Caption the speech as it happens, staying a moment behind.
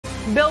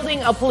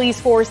Building a police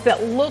force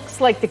that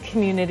looks like the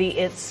community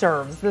it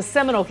serves. The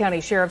Seminole County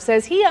Sheriff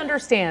says he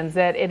understands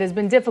that it has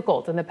been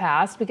difficult in the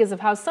past because of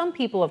how some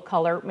people of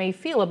color may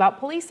feel about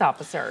police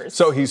officers.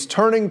 So he's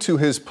turning to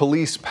his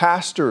police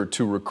pastor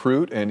to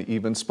recruit and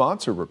even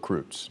sponsor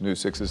recruits.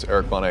 News 6's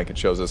Eric Von Aken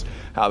shows us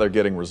how they're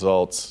getting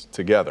results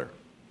together.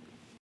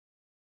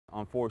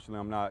 Unfortunately,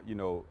 I'm not,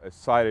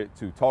 excited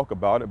to talk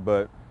about it,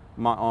 but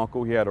my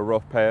uncle, he had a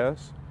rough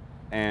past.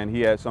 And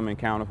he had some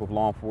encounters with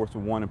law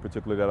enforcement, one in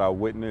particular that I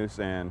witnessed,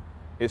 and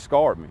it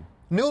scarred me.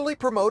 Newly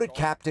promoted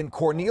Captain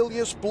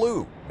Cornelius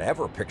Blue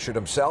never pictured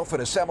himself in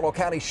a Seminole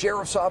County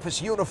Sheriff's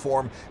Office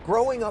uniform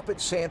growing up in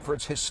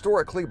Sanford's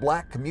historically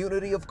black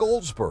community of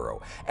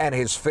Goldsboro. And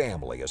his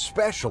family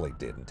especially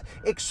didn't,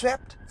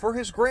 except for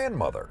his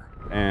grandmother.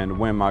 And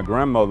when my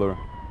grandmother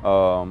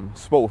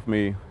spoke with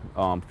me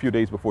a few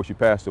days before she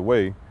passed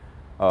away,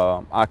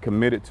 I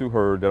committed to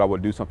her that I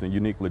would do something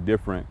uniquely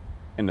different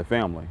in the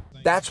family.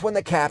 That's when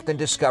the captain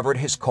discovered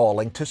his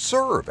calling to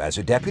serve as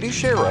a deputy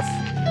sheriff.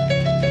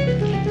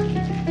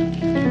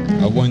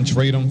 I wouldn't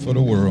trade him for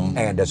the world.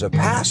 And as a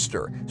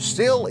pastor,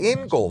 still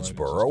in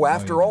Goldsboro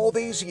after all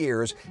these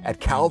years at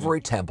Calvary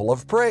Temple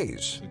of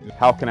Praise.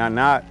 How can I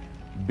not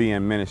be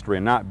in ministry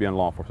and not be in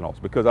law enforcement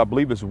office? Because I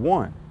believe it's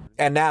one.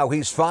 And now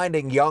he's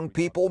finding young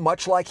people,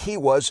 much like he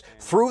was,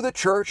 through the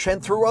church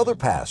and through other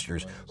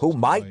pastors who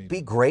might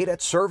be great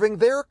at serving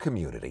their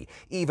community,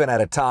 even at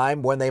a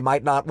time when they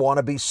might not want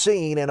to be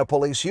seen in a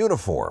police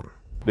uniform.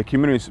 The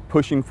community is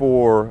pushing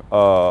for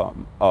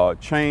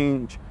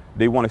change.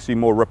 They want to see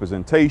more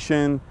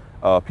representation,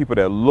 people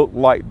that look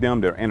like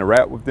them, that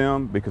interact with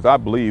them, because I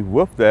believe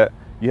with that,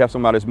 you have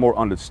somebody that's more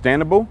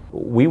understandable.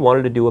 We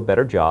wanted to do a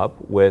better job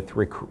with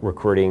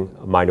recruiting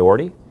a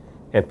minority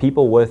and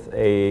people with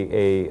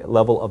a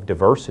level of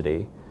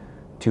diversity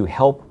to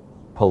help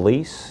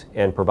police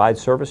and provide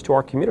service to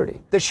our community.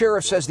 The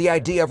sheriff says the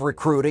idea of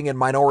recruiting in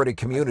minority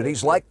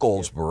communities like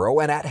Goldsboro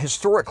and at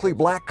historically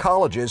black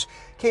colleges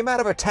came out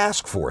of a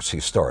task force he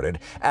started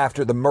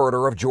after the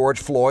murder of George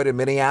Floyd in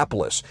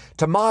Minneapolis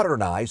to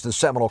modernize the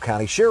Seminole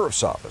County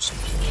Sheriff's Office.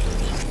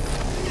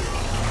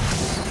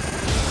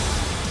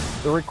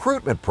 The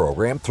recruitment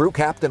program through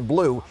Captain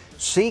Blue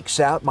seeks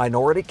out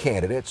minority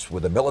candidates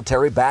with a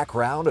military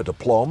background, a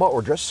diploma,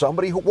 or just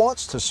somebody who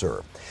wants to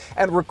serve.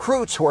 And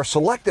recruits who are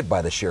selected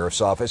by the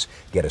sheriff's office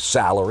get a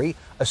salary,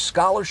 a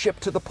scholarship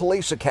to the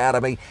police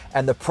academy,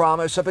 and the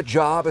promise of a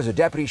job as a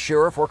deputy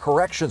sheriff or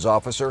corrections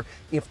officer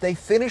if they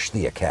finish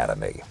the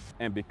academy.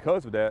 And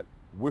because of that,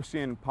 we're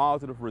seeing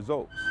positive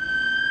results.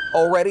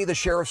 Already, the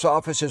sheriff's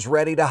office is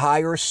ready to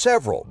hire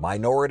several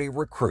minority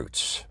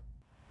recruits.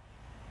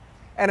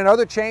 And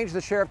another change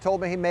the sheriff told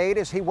me he made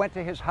is he went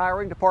to his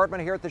hiring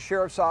department here at the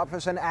sheriff's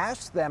office and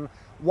asked them,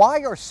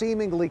 why are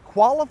seemingly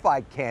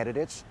qualified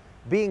candidates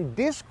being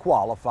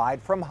disqualified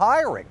from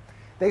hiring?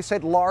 They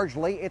said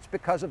largely it's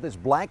because of this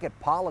blanket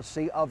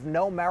policy of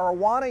no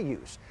marijuana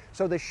use.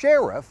 So the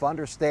sheriff,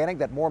 understanding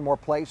that more and more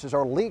places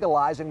are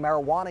legalizing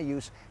marijuana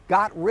use,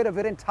 got rid of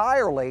it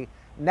entirely,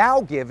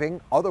 now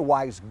giving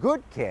otherwise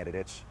good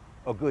candidates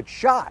a good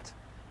shot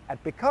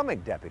at becoming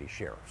deputy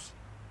sheriffs.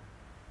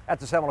 At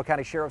the Seminole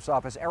County Sheriff's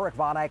Office, Eric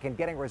Von Aken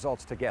getting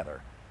results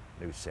together.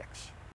 News 6.